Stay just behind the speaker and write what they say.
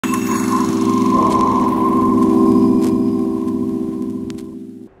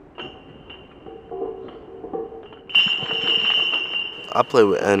I play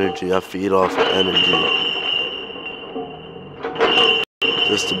with energy. I feed off of energy.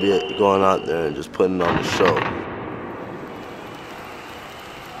 Just to be going out there and just putting on the show.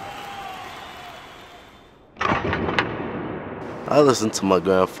 I listen to my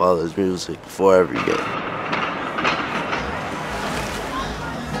grandfather's music before every game.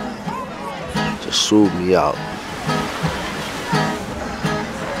 Just soothe me out.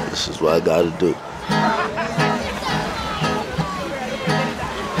 This is what I gotta do.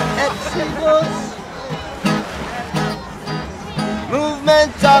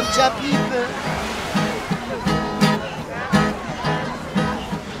 Movement of the people.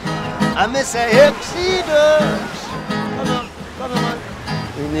 I miss a Exodus. Come on.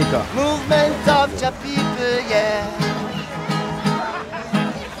 Nico. Movement of the people, yeah.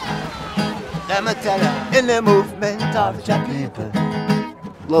 Let me tell you, in the movement of the people.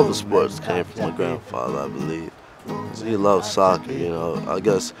 Love of sports came from my grandfather, I believe. He loved soccer, you know. I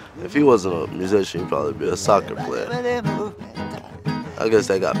guess if he wasn't a musician, he'd probably be a soccer player. I guess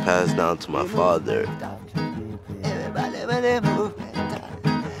that got passed down to my father.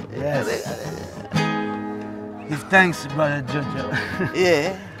 Yes. Give thanks, brother Jojo.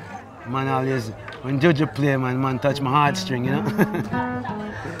 Yeah. Man, always, when Jojo play, man touch my heartstring, you know?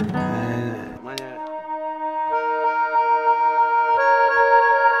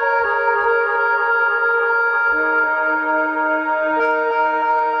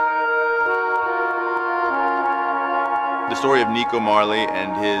 The story of Nico Marley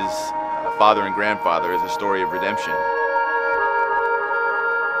and his father and grandfather is a story of redemption.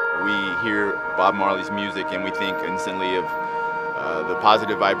 We hear Bob Marley's music and we think instantly of the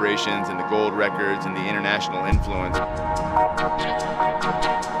positive vibrations and the gold records and the international influence.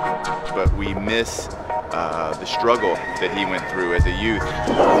 But we miss the struggle that he went through as a youth.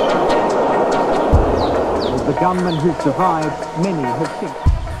 The gunmen who survived, many have since.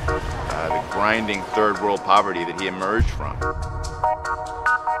 The grinding third world poverty that he emerged from.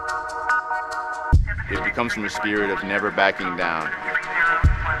 It comes from a spirit of never backing down.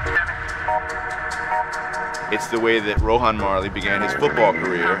 It's the way that Rohan Marley began his football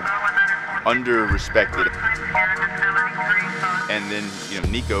career, under-respected. And then, you know,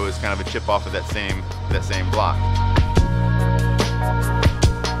 Nico is kind of a chip off of that same block.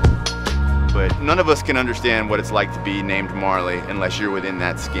 But none of us can understand what it's like to be named Marley unless you're within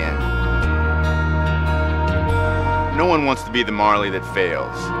that skin. No one wants to be the Marley that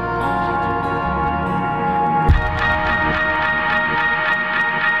fails.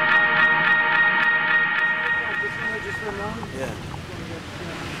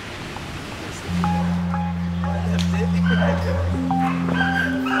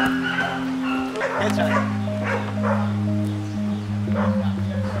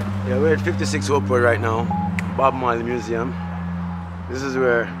 Yeah, we're at 56 Oakwood right now, Bob Marley Museum. This is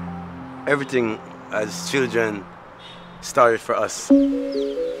where everything as children started for us.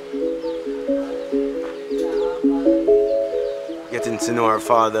 Getting to know our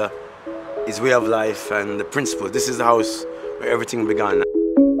father, his way of life and the principles. This is the house where everything began.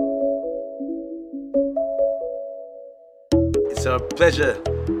 It's a pleasure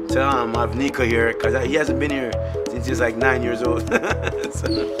to have Nico here because he hasn't been here since he was like 9 years old. so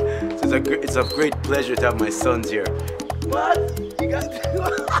it's a great pleasure to have my sons here. What? You got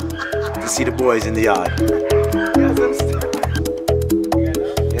to see the boys in the yard. Yeah,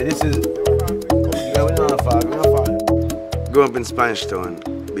 this is. Yeah, we're not far. Grew up in Spanish Town,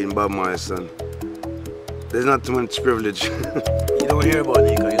 being Bob Marley's son. There's not too much privilege. You don't hear about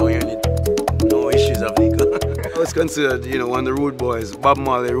Nico. You don't hear no issues of Nico. I was considered, you know, one of the rude boys, Bob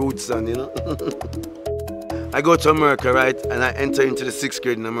Marley root son, you know. I go to America, right, and I enter into the 6th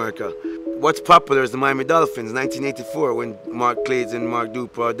grade in America. What's popular is the Miami Dolphins, 1984, when Mark Claydon, Mark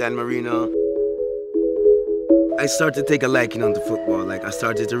Duper, Dan Marino. I started to take a liking onto football. Like, I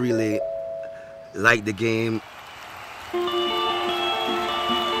started to really like the game.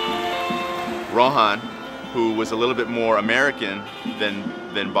 Rohan, who was a little bit more American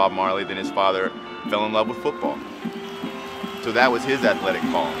than Bob Marley, than his father, fell in love with football. So that was his athletic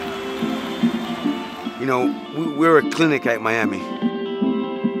calling. You know, we're a clinic at Miami.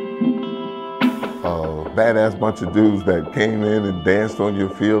 Badass bunch of dudes that came in and danced on your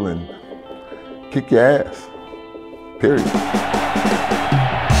field and kick your ass, period.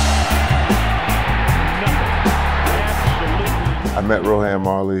 I met Rohan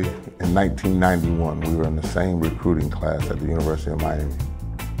Marley in 1991. We were in the same recruiting class at the University of Miami.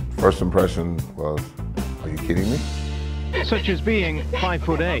 First impression was, are you kidding me? Such as being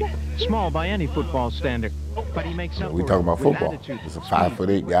 5'8", small by any football standard. But he makes up We for talk it about with football. attitude, It's a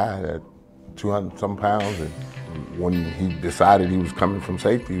 5'8" guy that 200 some pounds, and when he decided he was coming from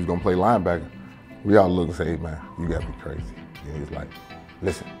safety, he was gonna play linebacker, we all looked and said, hey man, you gotta be crazy. And he was like,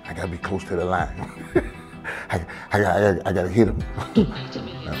 listen, I gotta be close to the line. I gotta hit him.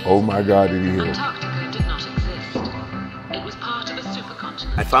 And, oh my God, did he hit him. Antarctica did not exist. It was part of a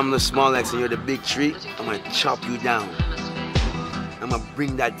supercontinent. If I'm the small X and you're the big tree, I'm gonna chop you down. I'm gonna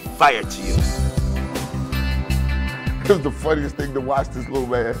bring that fire to you. It was the funniest thing to watch this little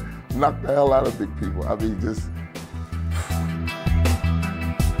man knock the hell out of big people. I mean, just.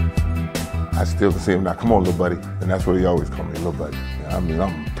 I still can see him now. Come on, little buddy. And that's what he always called me, little buddy. I mean,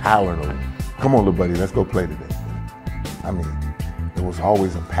 I'm towering over him. Come on, little buddy, let's go play today. I mean, there was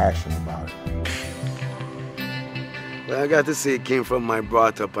always a passion about it. Well, I got to say it came from my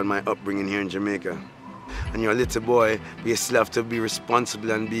brought up and my upbringing here in Jamaica. And you're a little boy, but you still have to be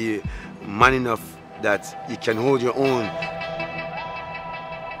responsible and be man enough that you can hold your own.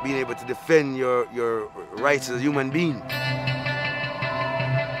 Being able to defend your rights as a human being.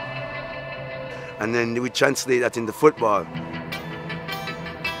 And then we translate that into football.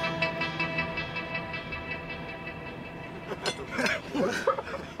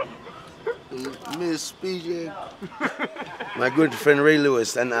 Miss PJ. My good friend Ray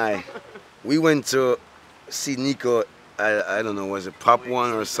Lewis and I, we went to see Nico, I don't know, was it Pop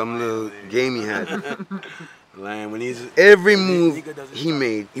One or some little game he had? Every move he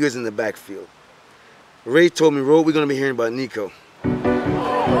made, he was in the backfield. Ray told me, Ro, we're gonna be hearing about Nico.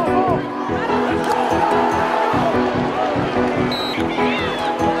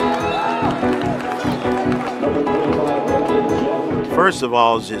 First of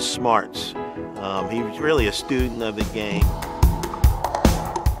all is his smarts. He was really a student of the game.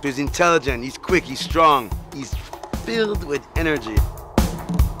 He's intelligent, he's quick, he's strong, he's filled with energy.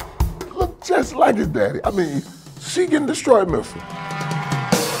 Look just like his daddy. I mean, Seek and Destroy missile.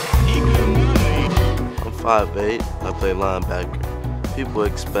 I'm 5'8", I play linebacker. People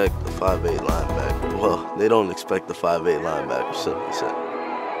expect a 5'8" linebacker. Well, they don't expect a 5'8" linebacker, simply said.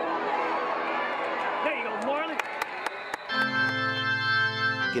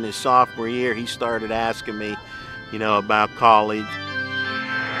 In his sophomore year, he started asking me, about college.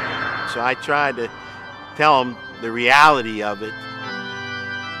 So I tried to tell him the reality of it.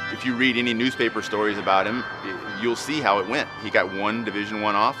 If you read any newspaper stories about him, you'll see how it went. He got one Division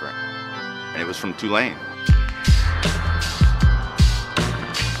I offer, and it was from Tulane.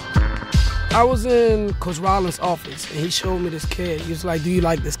 I was in Coach Rollins' office, and he showed me this kid. He was like, do you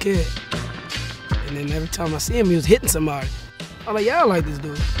like this kid? And then every time I see him, he was hitting somebody. I'm like, yeah, I like this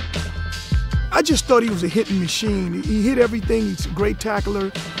dude. I just thought he was a hitting machine. He hit everything. He's a great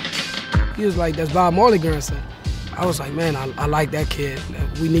tackler. He was like, that's Bob Marley's grandson. I was like, man, I like that kid.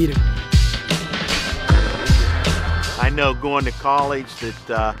 We need him. I know going to college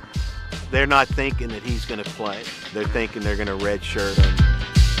that they're not thinking that he's going to play. They're thinking they're going to redshirt him.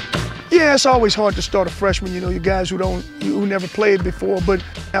 Yeah, it's always hard to start a freshman. You guys who never played before, but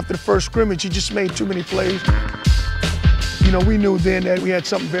after the first scrimmage, he just made too many plays. We knew then that we had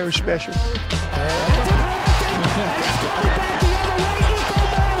something very special.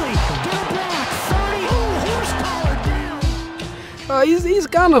 He's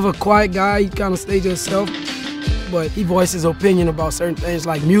kind of a quiet guy. He kind of stays to himself, but he voices his opinion about certain things,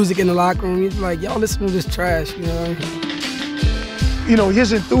 like music in the locker room. He's like, y'all listen to this trash,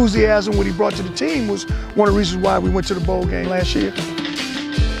 His enthusiasm, what he brought to the team, was one of the reasons why we went to the bowl game last year.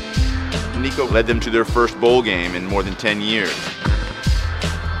 Nico led them to their first bowl game in more than 10 years.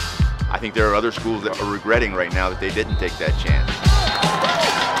 I think there are other schools that are regretting right now that they didn't take that chance.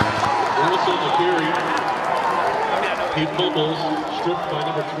 He fumbles, stripped by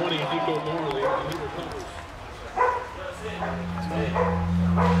number 20, Nico Marley, and he recovers.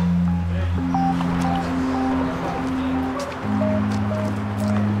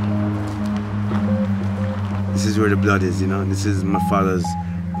 This is where the blood is, This is my father's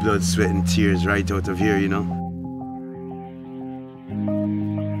blood, sweat, and tears right out of here,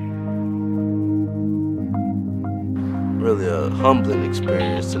 Really a humbling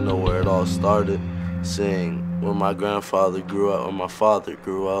experience to know where it all started, seeing where my grandfather grew up, or my father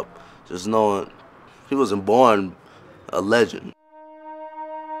grew up, just knowing he wasn't born a legend.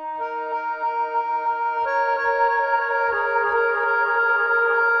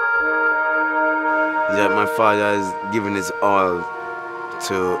 That my father has given his all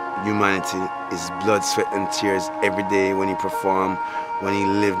to humanity, his blood, sweat, and tears every day when he performed, when he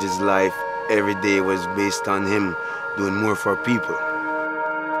lived his life. Every day was based on him doing more for people.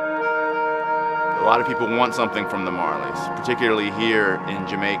 A lot of people want something from the Marleys, particularly here in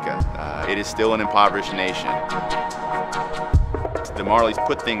Jamaica. It is still an impoverished nation. The Marleys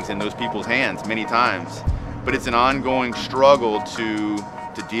put things in those people's hands many times, but it's an ongoing struggle to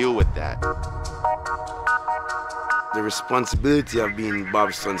deal with that. The responsibility of being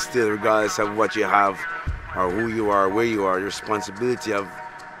Bob's son still, regardless of what you have or who you are, where you are, the responsibility of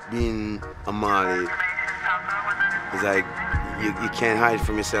being a Marley is like, you can't hide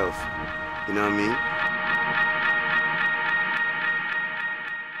from yourself. You know what I mean?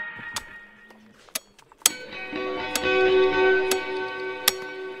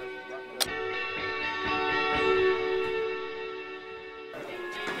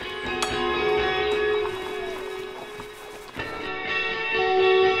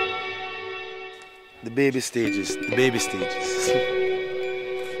 The baby stages, the baby stages.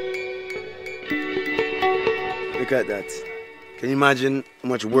 Look at that. Can you imagine how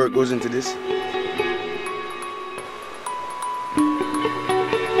much work goes into this?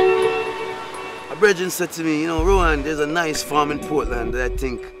 A brethren said to me, you know, Rohan, there's a nice farm in Portland that I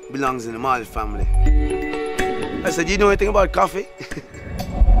think belongs in the Marley family. I said, you know anything about coffee?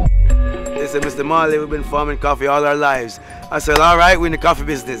 They said, Mr. Marley, we've been farming coffee all our lives. I said, all right, we're in the coffee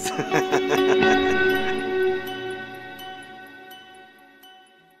business.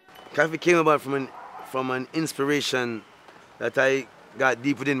 Coffee came about from an inspiration that I got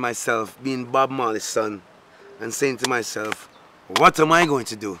deep within myself, being Bob Marley's son, and saying to myself, what am I going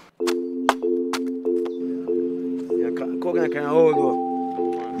to do? Coconut kind of hold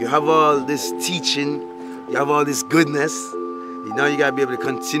though. You have all this teaching, you have all this goodness, now you gotta be able to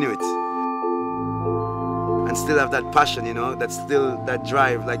continue it. And still have that passion, you know, that's still that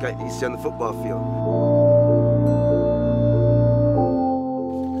drive like you see on the football field.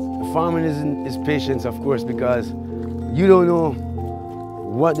 Farming is patience, of course, because you don't know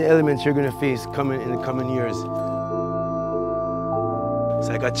what the elements you're going to face in the coming years. It's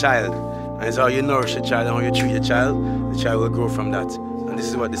like a child, and it's how you nourish a child and how you treat your child, the child will grow from that. And this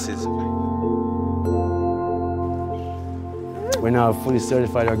is what this is. We're now a fully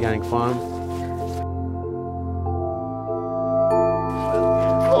certified organic farm.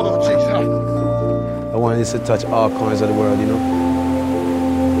 Oh, Jesus. I want this to touch all corners of the world, you know.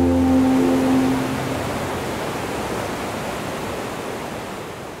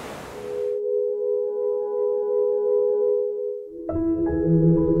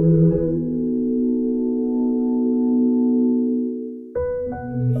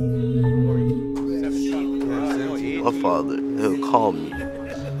 My father, he'll call me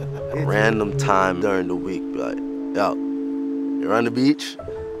a random time during the week, be like, yo, you're on the beach?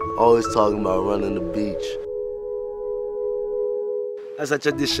 Always talking about running the beach. That's a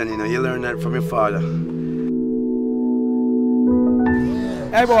tradition, you know, you learn that from your father.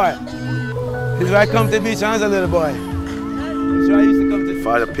 Hey boy, this is where I come to the beach when I was a little boy. This is where I used to come to.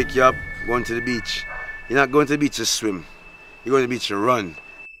 Father pick you up, going to the beach. You're not going to the beach to swim. You're going to the beach to run.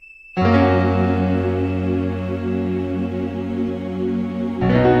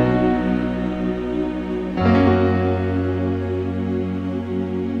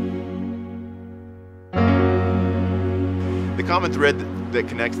 The common thread that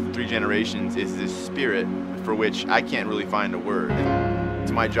connects the three generations is this spirit for which I can't really find a word.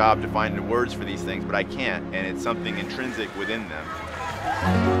 It's my job to find the words for these things, but I can't, and it's something intrinsic within them.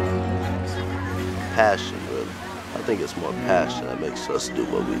 Passion, really. I think it's more passion that makes us do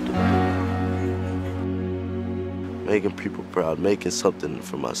what we do. Making people proud, making something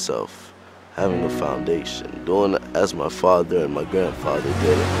for myself, having a foundation, doing it as my father and my grandfather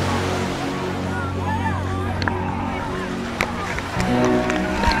did it.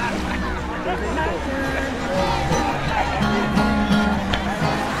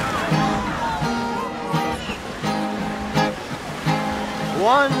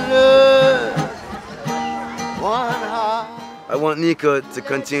 One love, one heart. I want Nico to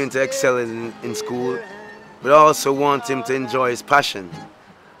continue to excel in school, but I also want him to enjoy his passion.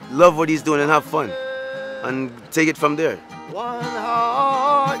 Love what he's doing and have fun, and take it from there. One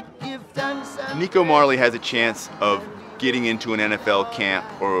heart, give thanks. Nico Marley has a chance of getting into an NFL camp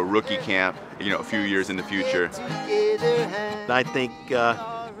or a rookie camp, you know, a few years in the future. I think,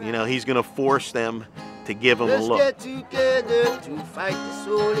 you know, he's going to force them to give him a look.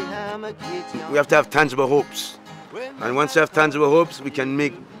 We have to have tangible hopes. And once you have tangible hopes, we can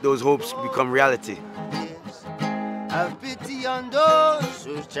make those hopes become reality.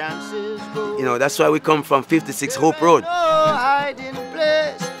 You know, that's why we come from 56 Hope Road.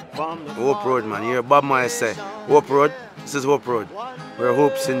 Hope Road, man. You hear Bob Marley say, Hope Road, this is Hope Road, where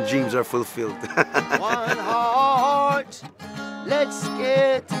hopes and dreams are fulfilled. One heart, let's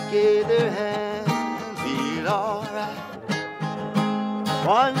get together and feel alright.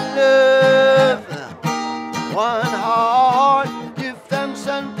 One love, one heart, give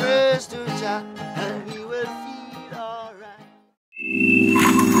praise to Jah, and we will feel alright.